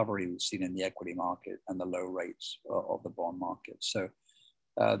and recovery we've seen in the equity market and the low rates of the bond market. So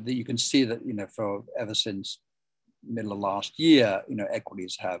you can see that, for ever since middle of last year,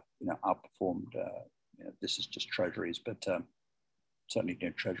 equities have, outperformed. This is just treasuries, but certainly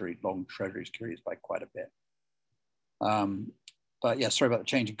long treasury securities by quite a bit. But yeah, sorry about the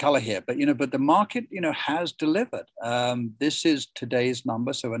change in color here, but the market, has delivered. This is today's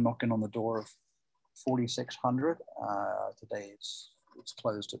number. So we're knocking on the door of 4,600. Today it's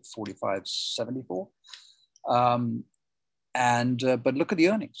closed at 4,574. But look at the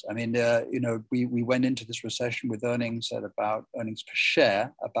earnings. I mean, we went into this recession with earnings per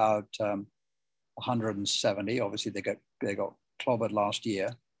share, about 170. Obviously they got clobbered last year,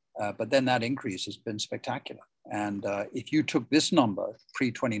 but then that increase has been spectacular. And if you took this number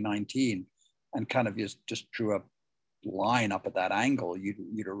pre-2019 and kind of just drew a line up at that angle,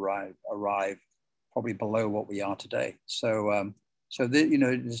 you'd arrive probably below what we are today. So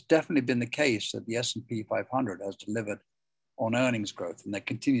it has definitely been the case that the S&P 500 has delivered on earnings growth, and they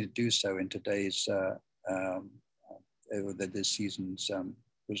continue to do so in today's this season's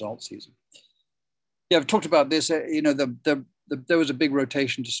results season. Yeah, I've talked about this. There was a big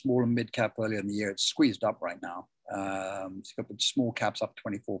rotation to small and mid cap earlier in the year. It's squeezed up right now. It's got the small caps up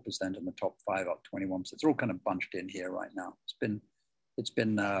 24% and the top 5 up 21%. It's all kind of bunched in here right now. It's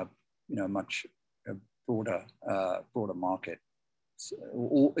been much broader market.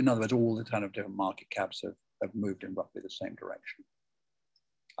 In other words, all the kind of different market caps have moved in roughly the same direction.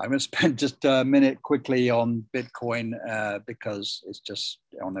 I'm going to spend just a minute quickly on Bitcoin because it's just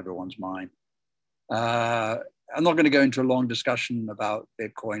on everyone's mind. I'm not going to go into a long discussion about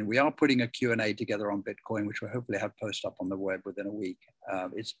Bitcoin. We are putting a Q&A together on Bitcoin, which we'll hopefully have posted up on the web within a week.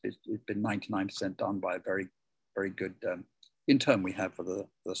 It's been 99% done by a very, very good intern we have for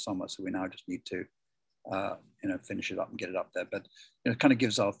the summer. So we now just need to finish it up and get it up there. But it kind of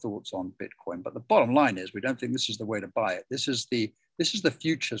gives our thoughts on Bitcoin. But the bottom line is we don't think this is the way to buy it. This is the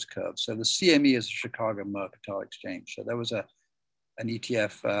futures curve. So the CME is the Chicago Mercantile Exchange. So there was an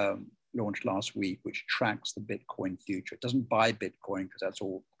ETF launched last week, which tracks the Bitcoin future. It doesn't buy Bitcoin because that's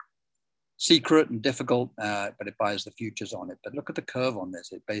all secret and difficult, but it buys the futures on it. But look at the curve on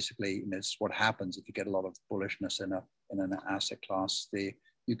this. It basically is what happens if you get a lot of bullishness in an asset class.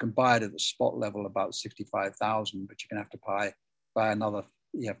 You can buy it at the spot level about 65,000, but you're going to have to buy another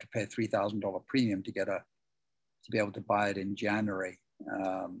you have to pay a $3,000 premium to be able to buy it in January,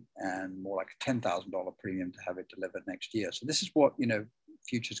 and more like a $10,000 premium to have it delivered next year. So this is what,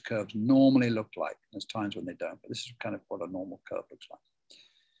 futures curves normally look like. There's times when they don't, but this is kind of what a normal curve looks like.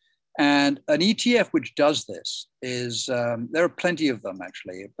 And an ETF which does this is, there are plenty of them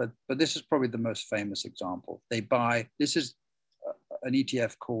actually, but this is probably the most famous example. This is an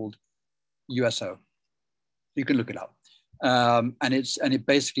ETF called USO. You can look it up. And it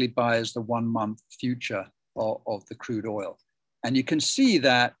basically buys the 1 month future of the crude oil. And you can see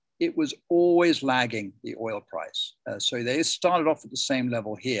that it was always lagging the oil price. So they started off at the same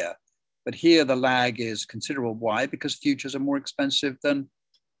level here, but here the lag is considerable. Why? Because futures are more expensive than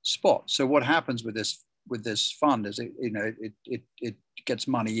spot. So what happens with this fund is it gets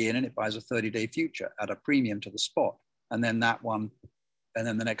money in and it buys a 30-day future at a premium to the spot. And then and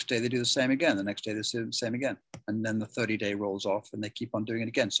then the next day they do the same again. The next day they do the same again. And then the 30-day rolls off and they keep on doing it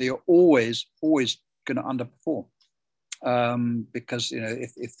again. So you're always going to underperform. Because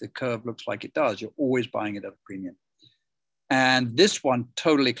if the curve looks like it does, you're always buying it at a premium. And this one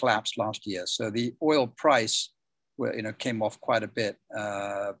totally collapsed last year. So the oil price, came off quite a bit,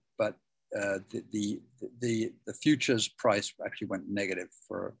 but the futures price actually went negative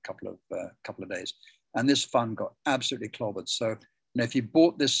for a couple of days, and this fund got absolutely clobbered. So if you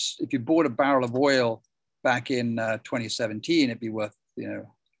bought a barrel of oil back in 2017, it'd be worth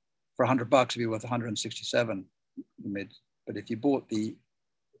for $100, it'd be worth 167. But if you bought the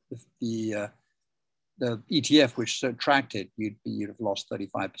ETF which tracked it, you'd have lost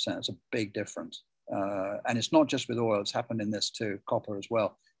 35%. It's a big difference, and it's not just with oil. It's happened in this too, copper as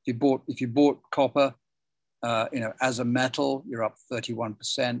well. If you bought copper, as a metal, you're up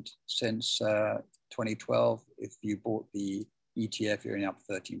 31% since 2012. If you bought the ETF, you're only up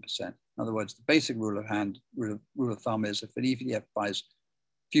 13%. In other words, the basic rule of thumb is if an ETF buys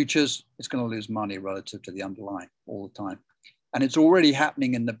futures, it's going to lose money relative to the underlying all the time. And it's already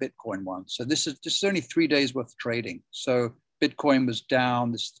happening in the Bitcoin one. So this is only 3 days worth of trading. So Bitcoin was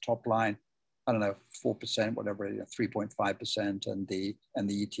down, this is the top line, I don't know, 4%, whatever, 3.5%, and the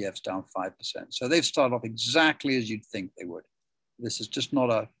ETF's down 5%. So they've started off exactly as you'd think they would. This is just not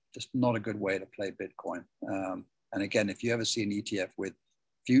a good way to play Bitcoin. And again, if you ever see an ETF with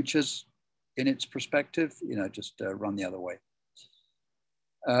futures in its perspective, just run the other way.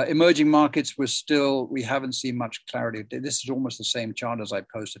 Emerging markets we haven't seen much clarity. This is almost the same chart as I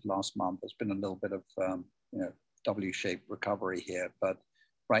posted last month. There's been a little bit of W-shaped recovery here, but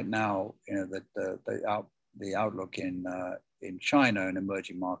right now, the outlook in China and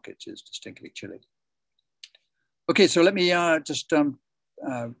emerging markets is distinctly chilly. Okay, so let me just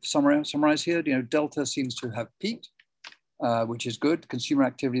summarize here. Delta seems to have peaked, which is good. Consumer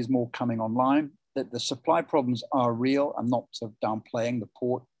activity is more coming online. That the supply problems are real. I'm not sort of downplaying the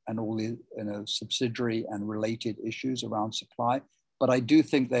port and all the subsidiary and related issues around supply, but I do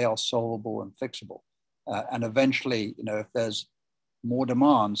think they are solvable and fixable. And eventually, if there's more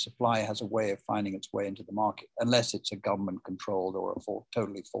demand, supply has a way of finding its way into the market, unless it's a government-controlled or a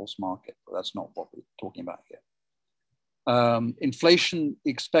totally false market. But that's not what we're talking about here. Inflation,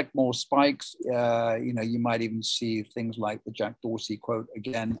 expect more spikes. You might even see things like the Jack Dorsey quote.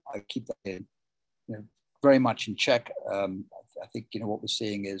 Again, I keep that in. Very much in check. I think what we're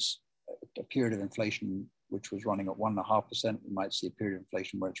seeing is a period of inflation which was running at 1.5%. We might see a period of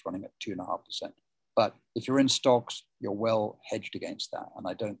inflation where it's running at 2.5%. But if you're in stocks, you're well hedged against that, and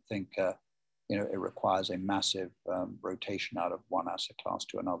I don't think it requires a massive rotation out of one asset class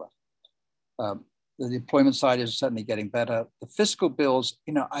to another. The employment side is certainly getting better. The fiscal bills,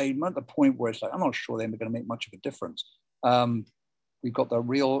 I'm at the point where it's like I'm not sure they're going to make much of a difference. We've got the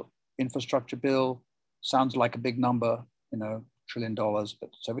real infrastructure bill, sounds like a big number, $1 trillion, but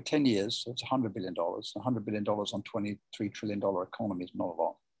it's over 10 years, so it's $100 billion. $100 billion on $23 trillion economy is not a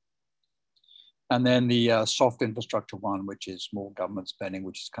lot. And then the soft infrastructure one, which is more government spending,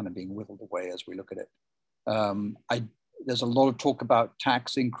 which is kind of being whittled away as we look at it. There's a lot of talk about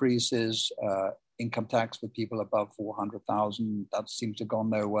tax increases, income tax for people above 400,000. That seems to have gone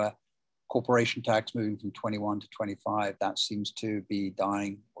nowhere. Corporation tax moving from 21 to 25, that seems to be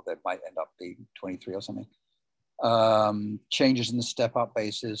dying, or that might end up being 23 or something. Changes in the step-up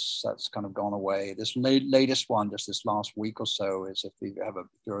basis, that's kind of gone away. This latest one, just this last week or so, is if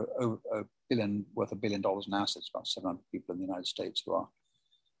you're worth $1 billion in assets, about 700 people in the United States who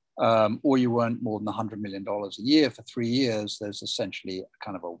are, or you earn more than $100 million a year for 3 years, there's essentially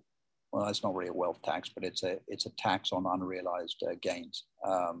kind of well, it's not really a wealth tax, but it's a tax on unrealized gains.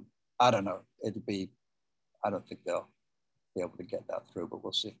 I don't know. I don't think they'll be able to get that through, but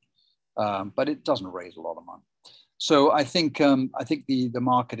we'll see. But it doesn't raise a lot of money. So I think the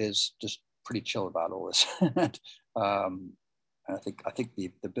market is just pretty chill about all this. I think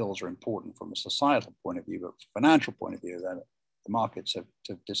the bills are important from a societal point of view, but from a financial point of view, that the markets have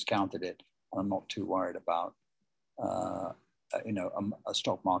discounted it. I'm not too worried about a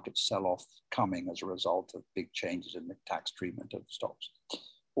stock market sell-off coming as a result of big changes in the tax treatment of stocks,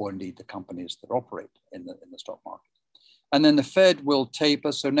 or indeed the companies that operate in the stock market. And then the Fed will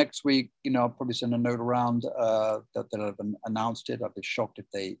taper. So next week, I'll probably send a note around that have announced it. I'd be shocked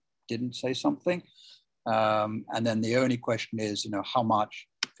if they didn't say something. And then the only question is, how much?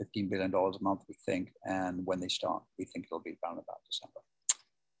 $15 billion a month, we think, and when they start, we think it'll be around about December.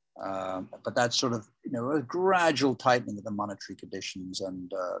 But that's sort of, a gradual tightening of the monetary conditions, and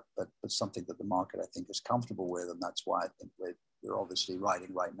but something that the market, I think, is comfortable with, and that's why I think we're obviously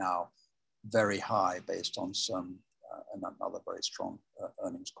riding right now very high based on some another very strong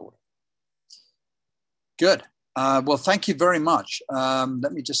earnings quarter. Good. Well, thank you very much.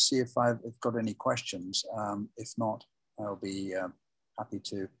 Let me just see if I've got any questions. If not, I'll be happy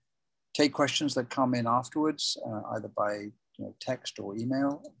to take questions that come in afterwards, either by text or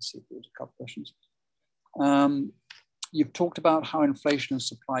email. Let's see if there's a couple of questions. You've talked about how inflation and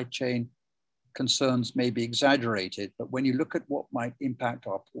supply chain concerns may be exaggerated, but when you look at what might impact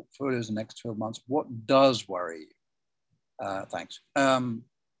our portfolios in the next 12 months, what does worry you? Thanks.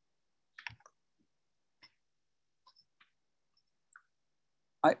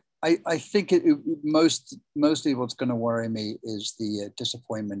 I think mostly what's going to worry me is the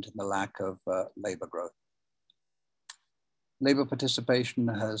disappointment in the lack of labor growth. Labor participation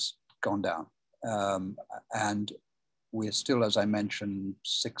has gone down, and we're still, as I mentioned,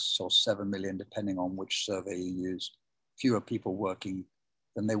 6 or 7 million, depending on which survey you use, fewer people working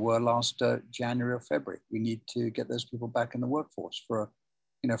than they were last January or February. We need to get those people back in the workforce for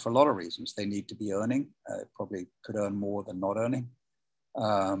a lot of reasons. They need to be earning, probably could earn more than not earning.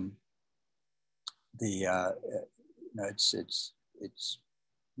 We're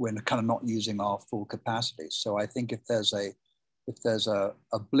kind of not using our full capacity. So I think if there's a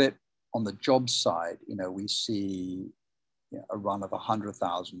blip on the jobs side, we see a run of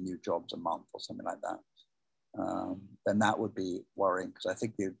 100,000 new jobs a month or something like that. Then that would be worrying, because I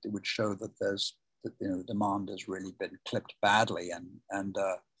think it would show that the demand has really been clipped badly, and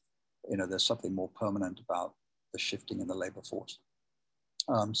there's something more permanent about the shifting in the labor force.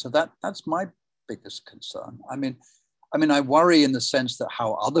 So that's my biggest concern. I mean, I worry in the sense that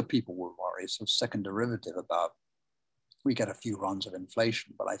how other people will worry, so second derivative about we get a few runs of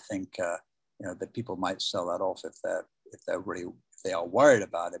inflation, but I think that people might sell that off if they are worried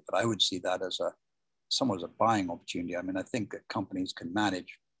about it. But I would see that as somewhat as a buying opportunity. I mean, I think that companies can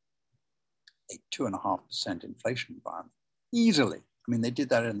manage a 2.5% inflation environment easily. I mean, they did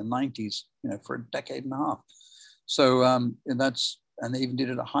that in the 90s, for a decade and a half. So and they even did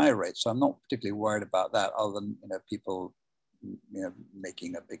it at a higher rate. So I'm not particularly worried about that, other than people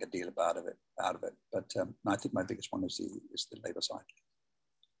making a bigger deal out of it. But I think my biggest one is the labor side.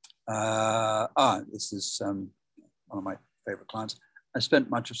 This is one of my favorite clients. I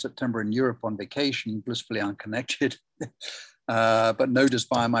spent much of September in Europe on vacation, blissfully unconnected, but noticed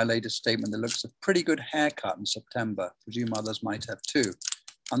via my latest statement that looks a pretty good haircut in September. Presume others might have too.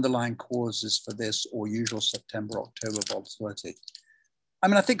 Underlying causes for this or usual September-October volatility. I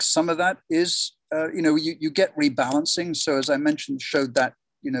mean, I think some of that is, you get rebalancing. So as I mentioned, showed that,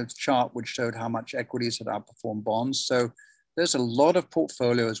 chart which showed how much equities had outperformed bonds. So there's a lot of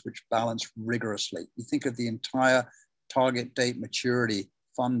portfolios which balance rigorously. You think of the entire target date maturity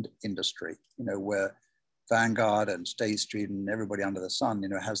fund industry, where Vanguard and State Street and everybody under the sun,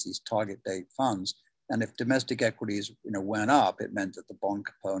 has these target date funds. And if domestic equities, went up, it meant that the bond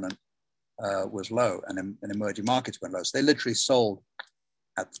component was low, and emerging markets went low. So they literally sold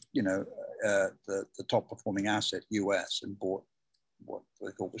at, the top performing asset, US, and bought what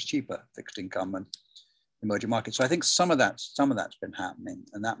they thought was cheaper, fixed income and emerging markets. So I think some of that's been happening,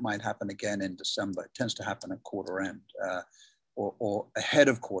 and that might happen again in December. It tends to happen at quarter end, or ahead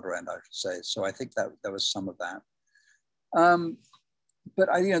of quarter end, I should say. So I think that there was some of that. But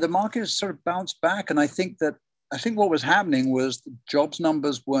the market has sort of bounced back, and I think what was happening was the jobs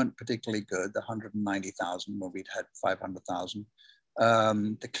numbers weren't particularly good. The 190,000 when we'd had 500,000.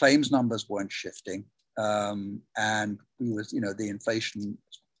 The claims numbers weren't shifting, and the inflation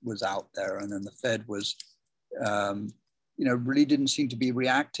was out there, and then the Fed was, really didn't seem to be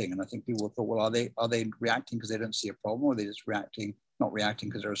reacting. And I think people thought, well, are they reacting because they don't see a problem, or are they just not reacting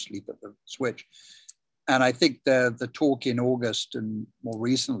because they're asleep at the switch? And I think the talk in August and more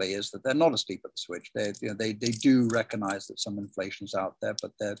recently is that they're not asleep at the switch. They do recognize that some inflation is out there,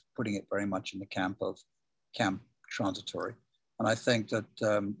 but they're putting it very much in the camp transitory. And I think that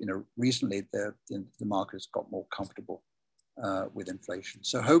recently the market has got more comfortable with inflation.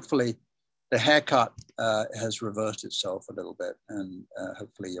 So hopefully the haircut has reversed itself a little bit, and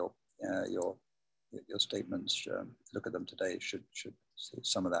hopefully your statements, look at them today, should see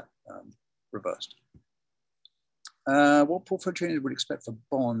some of that reversed. What portfolio traders would expect for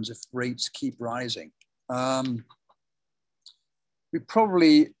bonds if rates keep rising? We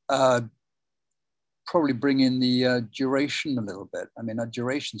probably bring in the duration a little bit. I mean, our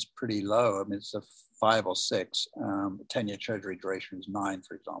duration's pretty low. I mean, it's a 5 or 6. 10-year treasury duration is 9,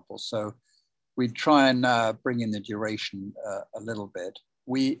 for example. So we try and bring in the duration a little bit.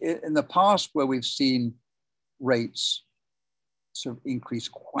 In the past, where we've seen rates sort of increase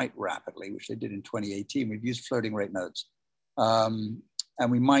quite rapidly, which they did in 2018, we've used floating rate notes. And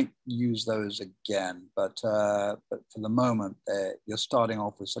we might use those again, but for the moment, you're starting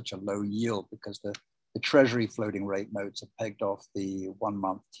off with such a low yield because the Treasury floating rate notes are pegged off the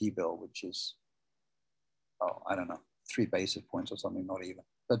 1-month T-bill, which is, I don't know, 3 basis points or something, not even.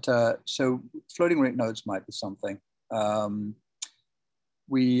 But so floating rate notes might be something. Otherwise,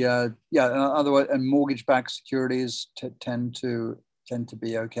 and mortgage-backed securities tend to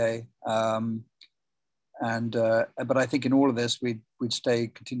be okay. But I think in all of this, we'd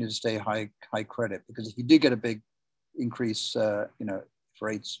continue to stay high credit, because if you did get a big increase, if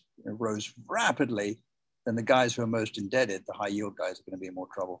rates rose rapidly, then the guys who are most indebted, the high yield guys, are going to be in more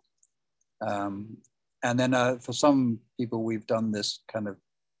trouble. And then for some people, we've done this kind of,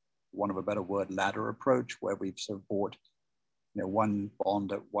 one of a better word, ladder approach, where we've sort of bought, one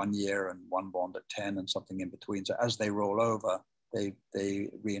bond at 1 year and one bond at 10 and something in between. So as they roll over, they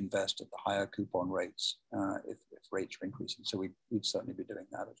reinvest at the higher coupon rates if rates are increasing. So we'd certainly be doing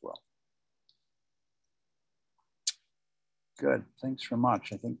that as well. Good, thanks very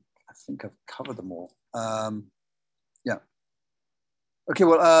much. I think I've covered them all. Yeah. Okay,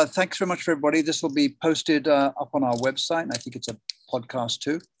 well, thanks very much for everybody. This will be posted up on our website, and I think it's a podcast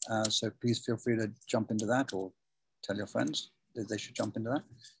too. So please feel free to jump into that, or tell your friends that they should jump into that.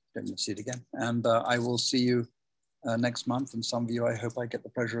 Don't need to see it again. And I will see you next month, and some of you I hope I get the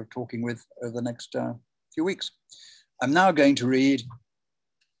pleasure of talking with over the next few weeks. I'm now going to read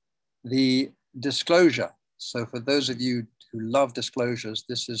the disclosure. So for those of you who love disclosures,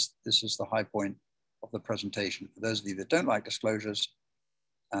 this is the high point of the presentation. For those of you that don't like disclosures,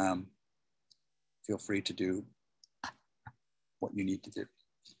 feel free to do what you need to do.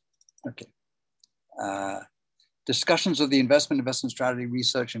 Okay. Discussions of the investment strategy,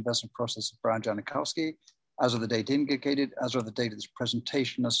 research, investment process of Brian Janikowski, as of the date indicated, as of the date of this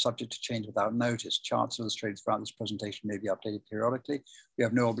presentation, are subject to change without notice. Charts illustrated throughout this presentation may be updated periodically. We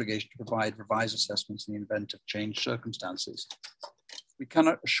have no obligation to provide revised assessments in the event of changed circumstances. We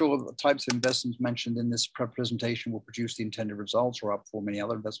cannot assure that the types of investments mentioned in this presentation will produce the intended results or outperform any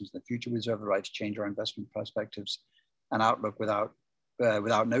other investments in the future. We reserve the right to change our investment perspectives and outlook without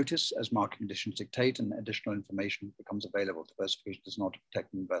notice as market conditions dictate and additional information becomes available. Diversification does not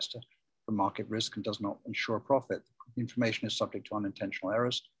protect an investor from market risk and does not ensure profit. The information is subject to unintentional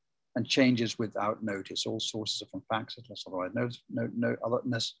errors and changes without notice. All sources are from facts unless otherwise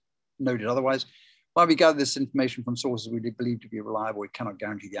noted otherwise. While we gather this information from sources we believe to be reliable, we cannot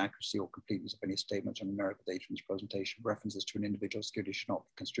guarantee the accuracy or completeness of any statements or numerical data in this presentation. References to an individual security should not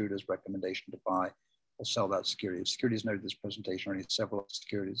be construed as recommendation to buy or sell that security. Securities noted in this presentation are only several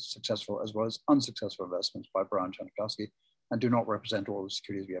securities, successful as well as unsuccessful investments by Brian Janikowski, and do not represent all the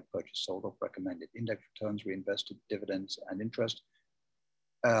securities we have purchased, sold, or recommended. Index returns, reinvested dividends and interest,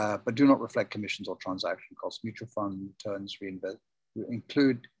 but do not reflect commissions or transaction costs. Mutual fund returns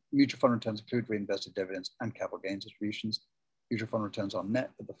include reinvested dividends and capital gains distributions. Mutual fund returns are net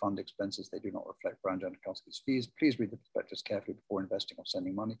of the fund expenses. They do not reflect Brian Janikowski's fees. Please read the prospectus carefully before investing or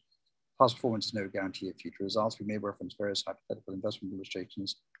sending money. Past performance is no guarantee of future results. We may reference various hypothetical investment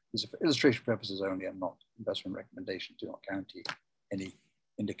illustrations. These are for illustration purposes only and not investment recommendations. Do not guarantee any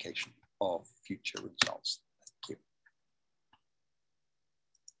indication of future results.